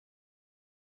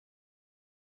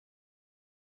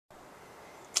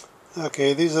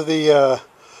Okay, these are the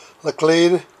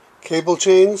Laclede cable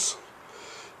chains.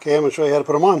 Okay, I'm going to show you how to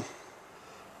put them on.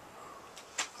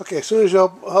 Okay, as soon as you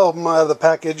help them out of the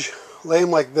package, lay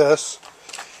them like this.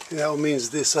 And that means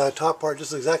this top part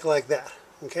just exactly like that.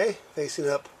 Okay, facing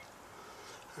up.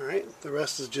 Alright, the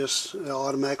rest is just, it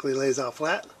automatically lays out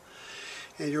flat.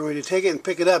 And you're going to take it and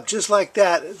pick it up just like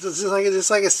that, just like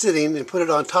it's sitting, and put it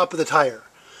on top of the tire.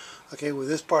 Okay, with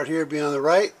this part here being on the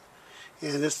right,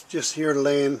 and this just here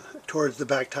laying towards the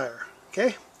back tire.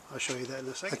 Okay, I'll show you that in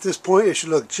a second. At this point it should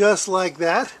look just like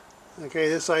that. Okay,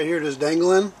 this side here just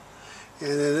dangling, and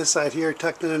then this side here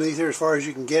tucked underneath here as far as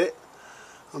you can get it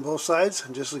on both sides,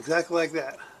 and just exactly like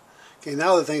that. Okay,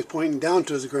 now the thing's pointing down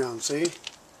to the ground, see?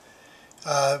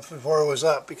 Before it was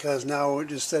up, because now we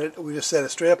just set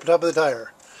it straight up on top of the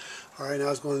tire. Alright,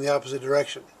 now it's going in the opposite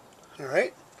direction.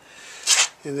 Alright,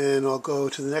 and then I'll go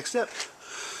to the next step.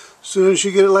 As soon as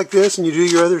you get it like this and you do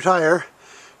your other tire,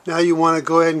 now you want to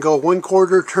go ahead and go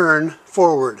 1/4 turn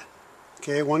forward.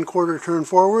 Okay, 1/4 turn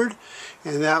forward,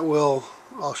 and that will,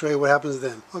 I'll show you what happens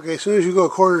then. Okay, as soon as you go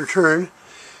 1/4 turn,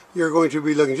 you're going to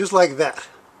be looking just like that.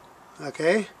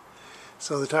 Okay,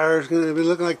 so the tire is going to be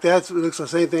looking like that. So it looks the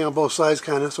same thing on both sides,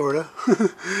 kind of, sort of.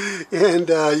 And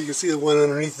you can see the one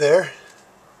underneath there.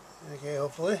 Okay,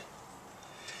 hopefully.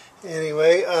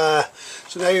 Anyway,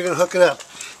 so now you're going to hook it up.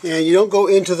 And you don't go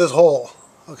into this hole,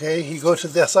 okay? You go to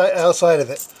the outside of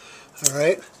it,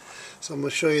 alright? So I'm going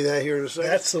to show you that here in a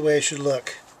second. That's the way it should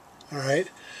look, alright?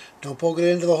 Don't poke it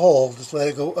into the hole, just let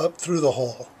it go up through the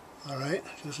hole, alright?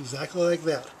 Just exactly like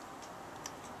that.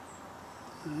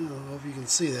 I don't know if you can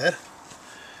see that.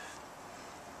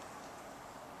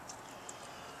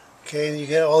 Okay, and you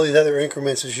get all these other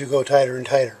increments as you go tighter and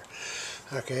tighter.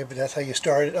 Okay, but that's how you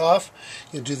start it off.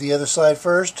 You do the other side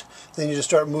first, then you just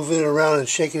start moving it around and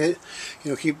shaking it.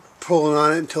 You know, keep pulling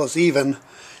on it until it's even,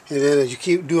 and then as you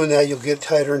keep doing that, you'll get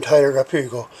tighter and tighter. Up here you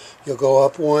go. You'll go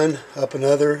up one, up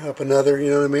another, you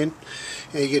know what I mean?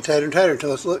 And you get tighter and tighter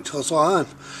until it's all on.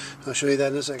 I'll show you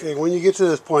that in a second. Okay, when you get to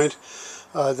this point,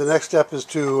 the next step is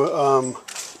to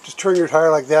just turn your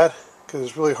tire like that, because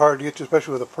it's really hard to get to,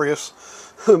 especially with a Prius.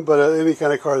 But any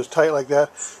kind of car is tight like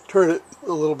that. Turn it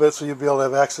a little bit so you'll be able to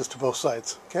have access to both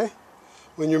sides. Okay.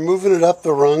 When you're moving it up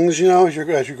the rungs, you know, as you're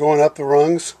going up the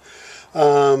rungs,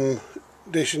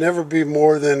 they should never be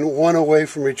more than one away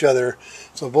from each other.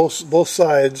 So both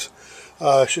sides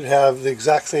should have the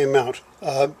exact same amount.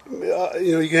 You know,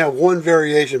 you can have one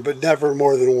variation, but never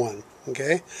more than one.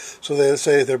 Okay. So they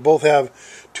say if they both have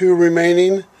 2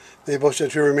 remaining, they both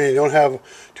should have 2 remaining. You don't have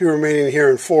 2 remaining here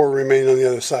and 4 remaining on the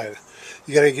other side.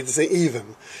 You got to get this thing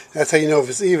even. That's how you know if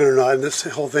it's even or not. And this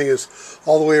whole thing is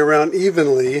all the way around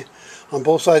evenly on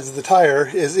both sides of the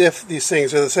tire, as if these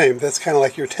things are the same. That's kind of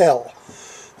like your tell.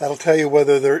 That'll tell you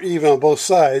whether they're even on both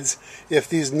sides if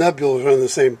these nubules are in the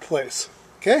same place.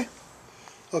 Okay?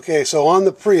 Okay, so on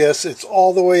the Prius, it's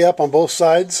all the way up on both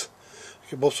sides.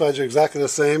 Okay, both sides are exactly the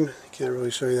same. Can't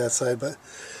really show you that side, but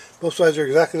both sides are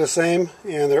exactly the same,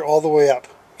 and they're all the way up.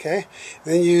 Okay?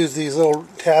 Then you use these little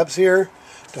tabs here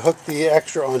to hook the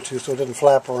extra onto so it doesn't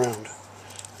flap around.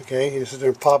 Okay, you sit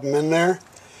there and pop them in there,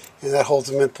 and that holds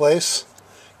them in place.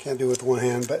 Can't do it with one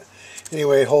hand, but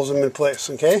anyway, it holds them in place.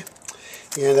 Okay,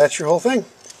 and that's your whole thing.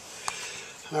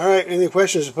 Alright, any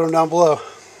questions, just put them down below.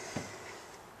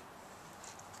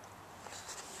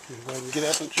 Go ahead and get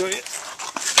up and show you.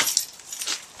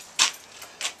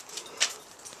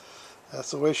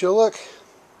 That's the way she'll look.